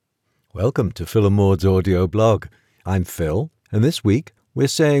Welcome to Phil and Maud's audio blog. I'm Phil, and this week we're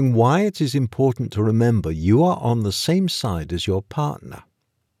saying why it is important to remember you are on the same side as your partner.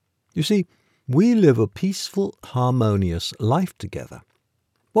 You see, we live a peaceful, harmonious life together.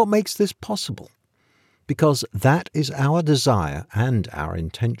 What makes this possible? Because that is our desire and our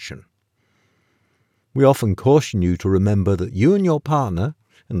intention. We often caution you to remember that you and your partner,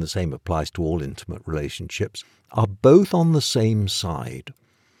 and the same applies to all intimate relationships, are both on the same side.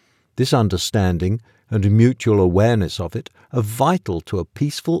 This understanding and mutual awareness of it are vital to a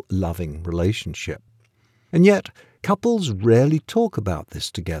peaceful, loving relationship. And yet, couples rarely talk about this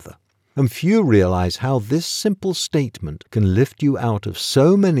together, and few realize how this simple statement can lift you out of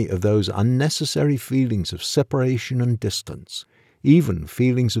so many of those unnecessary feelings of separation and distance, even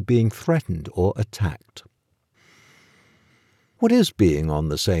feelings of being threatened or attacked. What is being on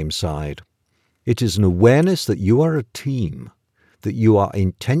the same side? It is an awareness that you are a team, that you are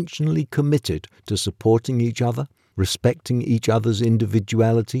intentionally committed to supporting each other, respecting each other's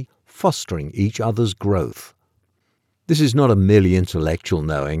individuality, fostering each other's growth. This is not a merely intellectual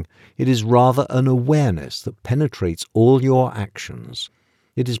knowing, it is rather an awareness that penetrates all your actions.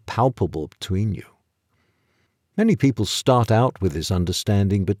 It is palpable between you. Many people start out with this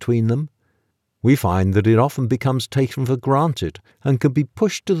understanding between them. We find that it often becomes taken for granted and can be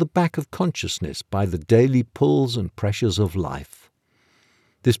pushed to the back of consciousness by the daily pulls and pressures of life.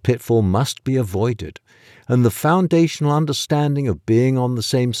 This pitfall must be avoided, and the foundational understanding of being on the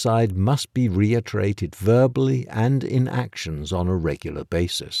same side must be reiterated verbally and in actions on a regular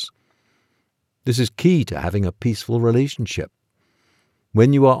basis. This is key to having a peaceful relationship.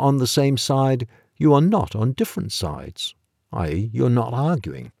 When you are on the same side, you are not on different sides, i.e., you're not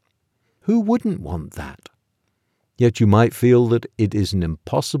arguing. Who wouldn't want that? Yet you might feel that it is an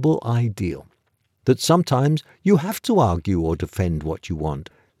impossible ideal, that sometimes you have to argue or defend what you want,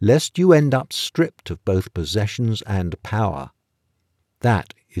 lest you end up stripped of both possessions and power.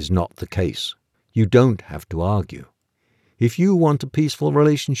 That is not the case. You don't have to argue. If you want a peaceful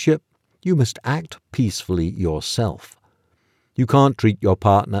relationship, you must act peacefully yourself. You can't treat your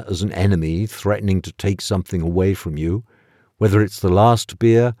partner as an enemy threatening to take something away from you, whether it's the last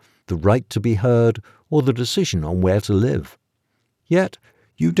beer, the right to be heard, or the decision on where to live. Yet,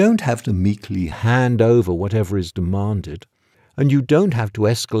 you don't have to meekly hand over whatever is demanded, and you don't have to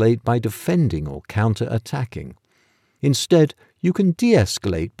escalate by defending or counter-attacking. Instead, you can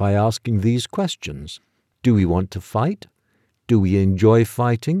de-escalate by asking these questions. Do we want to fight? Do we enjoy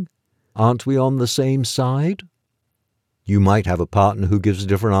fighting? Aren't we on the same side? You might have a partner who gives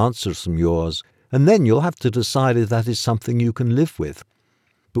different answers from yours, and then you'll have to decide if that is something you can live with.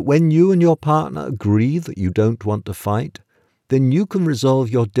 But when you and your partner agree that you don't want to fight, then you can resolve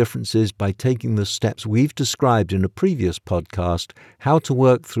your differences by taking the steps we've described in a previous podcast, how to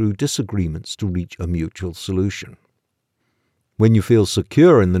work through disagreements to reach a mutual solution. When you feel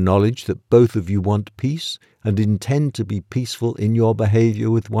secure in the knowledge that both of you want peace and intend to be peaceful in your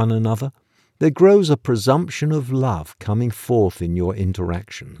behavior with one another, there grows a presumption of love coming forth in your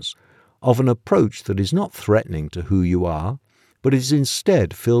interactions, of an approach that is not threatening to who you are, but is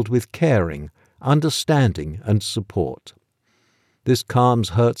instead filled with caring, understanding, and support. This calms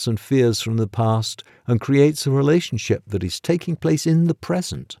hurts and fears from the past and creates a relationship that is taking place in the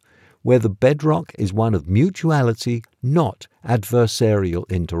present, where the bedrock is one of mutuality, not adversarial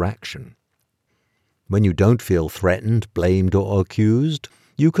interaction. When you don't feel threatened, blamed, or accused,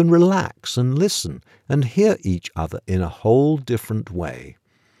 you can relax and listen and hear each other in a whole different way.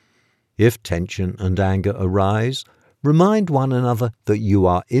 If tension and anger arise, remind one another that you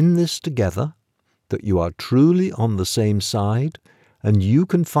are in this together, that you are truly on the same side, and you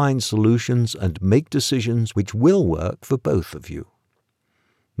can find solutions and make decisions which will work for both of you.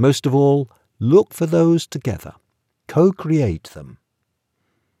 Most of all, look for those together. Co-create them.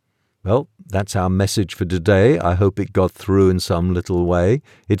 Well, that's our message for today. I hope it got through in some little way.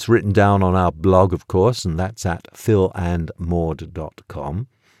 It's written down on our blog, of course, and that's at philandmaud.com.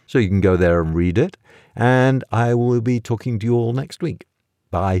 So you can go there and read it. And I will be talking to you all next week.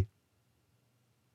 Bye.